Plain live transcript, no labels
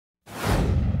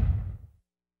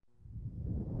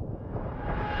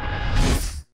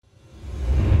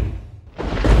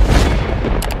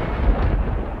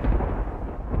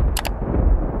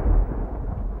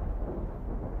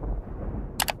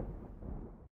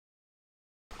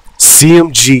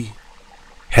CMG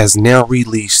has now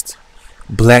released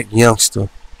Blac Youngsta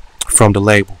from the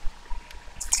label.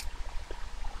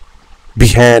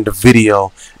 Behind the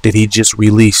video that he just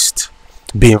released,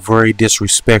 being very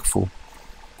disrespectful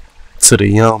to the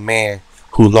young man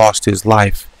who lost his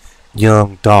life,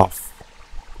 young Dolph.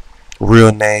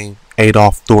 Real name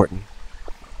Adolph Thornton.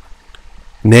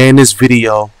 Now in this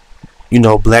video,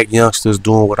 Blac Youngsta is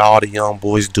doing what all the young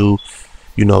boys do,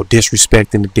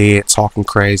 disrespecting the dead, talking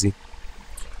crazy.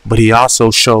 But he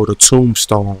also showed a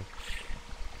tombstone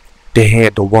that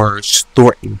had the words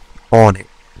Thornton on it.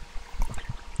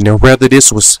 Now whether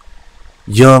this was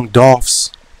young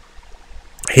Dolph's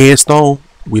headstone,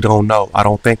 we don't know. I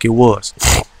don't think it was.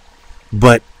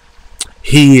 But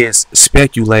he is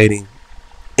speculating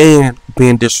and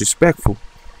being disrespectful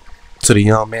to the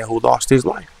young man who lost his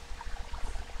life.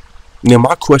 Now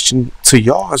my question to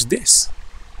y'all is this: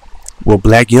 will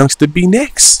Blac Youngsta be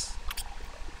next?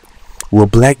 Will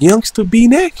Blac Youngsta be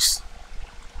next?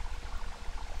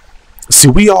 See,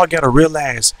 we all gotta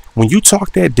realize, when you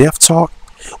talk that death talk,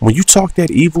 when you talk that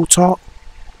evil talk,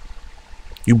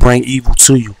 you bring evil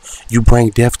to you. You bring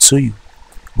death to you.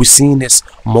 We've seen this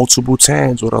multiple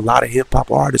times with a lot of hip-hop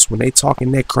artists. When they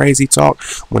talking that crazy talk,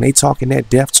 when they talking that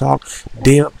death talk,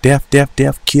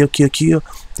 death, kill,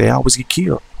 they always get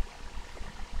killed.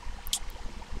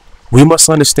 We must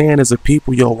understand, as a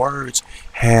people, your words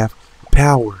have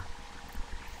power.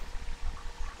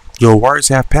 Your words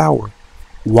have power.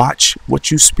 Watch what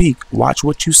you speak. Watch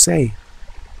what you say.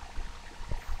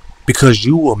 Because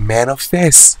you will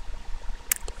manifest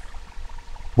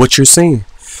what you're saying.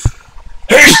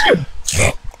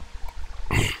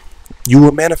 You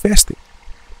will manifest it.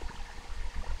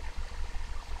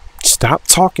 Stop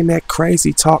talking that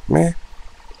crazy talk, man.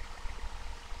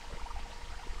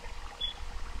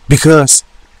 Because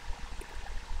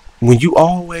when you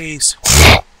always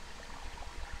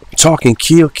talking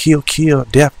kill,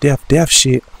 death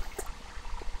shit,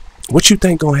 what you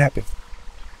think gonna happen?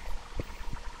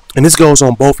 And this goes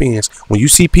on both ends. When you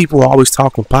see people always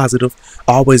talking positive,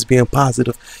 always being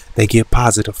positive, they get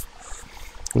positive.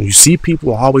 When you see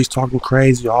people always talking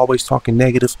crazy, always talking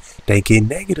negative, they get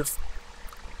negative.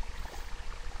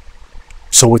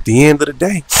 So at the end of the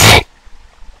day,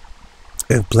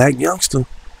 if Blac Youngsta,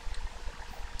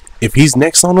 if he's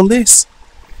next on the list,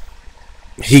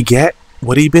 he got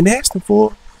what he been asking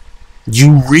for.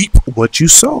 You reap what you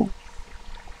sow.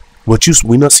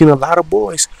 We done seen a lot of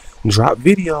boys drop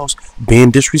videos being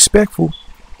disrespectful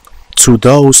to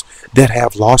those that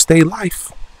have lost their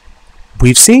life.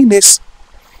 We've seen this.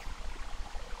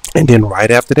 And then right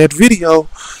after that video,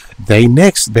 they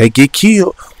get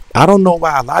killed. I don't know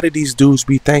why a lot of these dudes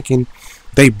be thinking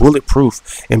they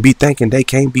bulletproof and be thinking they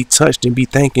can't be touched and be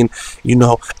thinking,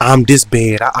 I'm this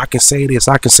bad. I can say this,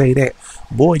 I can say that.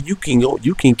 Boy, you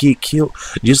can get killed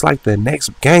just like the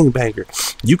next gangbanger.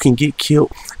 You can get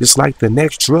killed just like the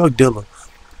next drug dealer.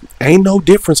 Ain't no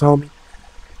difference, homie.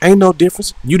 Ain't no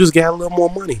difference. You just got a little more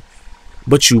money.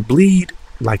 But you bleed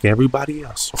like everybody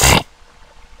else.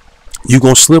 You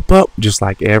gonna slip up just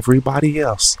like everybody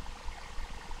else.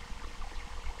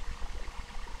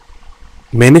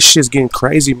 Man, this shit's getting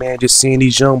crazy, man. Just seeing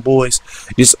these young boys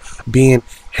just being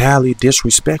highly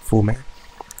disrespectful, man.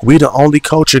 We the only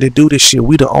culture that do this shit.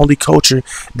 We the only culture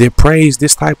that praise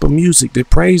this type of music, that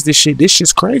praise this shit. This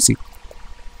shit's crazy.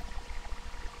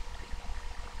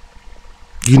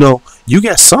 You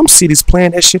got some cities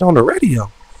playing that shit on the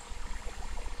radio.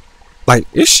 Like,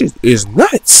 this shit is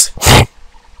nuts.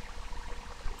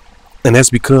 And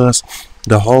that's because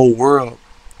the whole world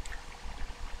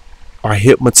are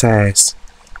hypnotized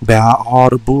by all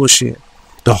the bullshit.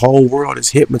 The whole world is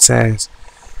hypnotized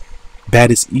by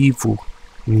this evil,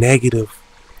 negative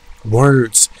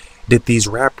words that these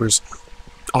rappers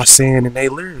are saying in their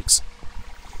lyrics.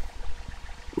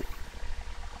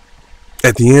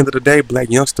 At the end of the day, Blac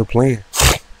Youngsta playing.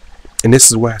 And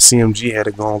this is why CMG had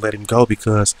to go and let him go,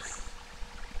 because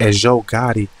as Yo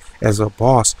Gotti, as a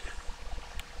boss,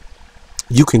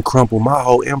 you can crumple my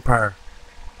whole empire.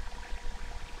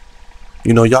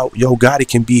 Yo Gotti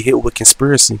can be hit with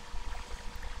conspiracy.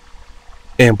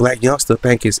 And Blac Youngsta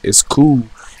think it's cool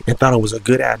and thought it was a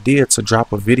good idea to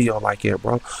drop a video like that,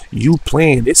 bro. You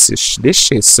playing, this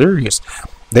shit serious.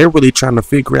 They're really trying to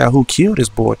figure out who killed this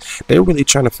boy. They're really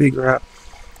trying to figure out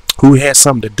who had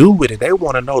something to do with it. They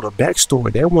want to know the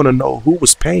backstory. They want to know who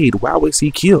was paid. Why was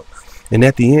he killed? And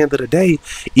at the end of the day,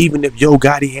 even if Yo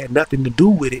Gotti had nothing to do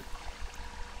with it,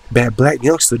 that Blac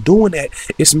Youngsta doing that,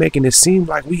 it's making it seem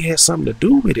like we had something to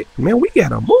do with it. Man, we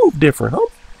gotta move different, huh?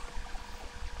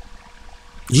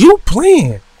 You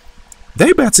playing.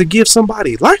 They about to give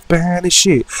somebody life behind this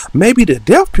shit. Maybe the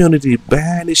death penalty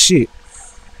behind this shit.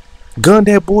 Gun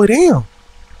that boy down.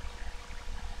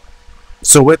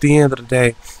 So at the end of the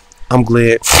day, I'm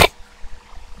glad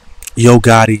Yo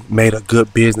Gotti made a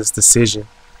good business decision,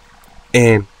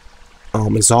 and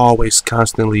is always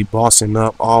constantly bossing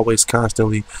up, always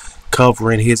constantly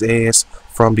covering his ass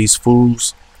from these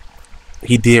fools.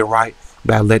 He did right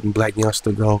by letting Blac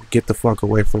Youngsta go. Get the fuck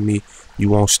away from me. You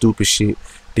want stupid shit.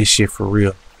 This shit for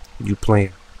real. You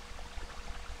playing.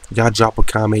 Y'all drop a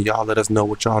comment. Y'all let us know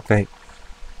what y'all think.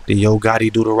 Did Yo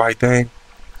Gotti do the right thing?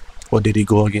 Or did he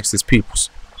go against his peoples?